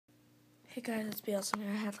Hey guys, it's Beyonce here.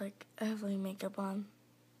 I had heavily makeup on,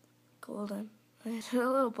 golden. I had a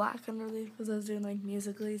little black underneath because I was doing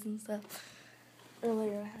musicallys and stuff.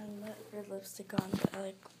 Earlier I had red lipstick on,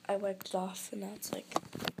 but I wiped it off and now it's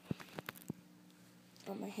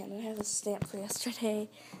on my hand. And I have a stamp for yesterday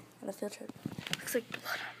and a filter. It looks like blood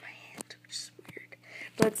on my hand, which is weird.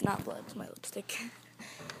 But it's not blood, it's my lipstick.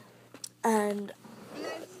 And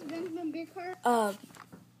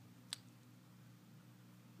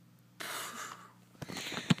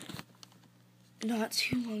not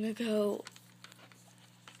too long ago,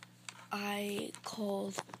 I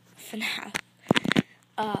called fnaf,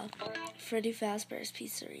 Freddy Fazbear's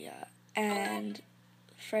Pizzeria, and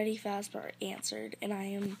Freddy Fazbear answered, and I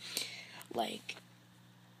am,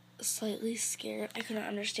 slightly scared. I couldn't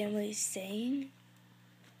understand what he's saying,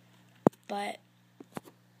 but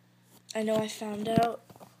I know I found out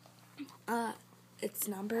its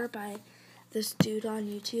number by this dude on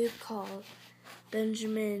YouTube called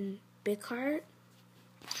Benjamin Bighart.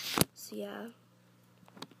 So yeah,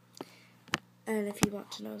 and if you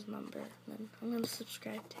want to know his number, then I'm going to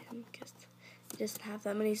subscribe to him because he doesn't have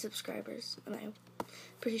that many subscribers, and I'm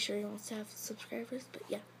pretty sure he wants to have subscribers, but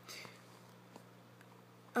yeah.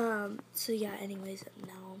 So yeah, anyways,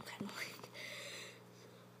 now I'm kind of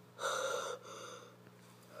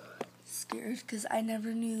scared because I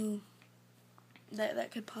never knew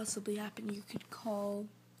that could possibly happen. You could call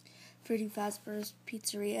Freddy Fazbear's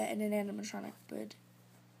Pizzeria and an animatronic would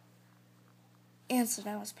answer.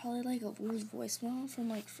 Now it's probably a weird voicemail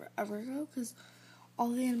from forever ago because all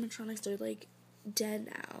the animatronics are dead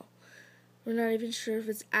now. We're not even sure if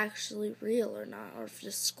it's actually real or not, or if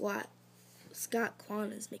just Scott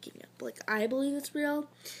Quan is making it up. I believe it's real,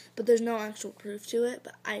 but there's no actual proof to it,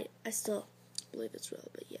 but I still believe it's real,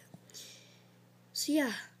 but yeah. So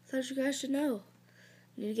yeah, thought you guys should know.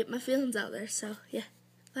 I need to get my feelings out there, so yeah.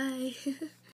 Bye.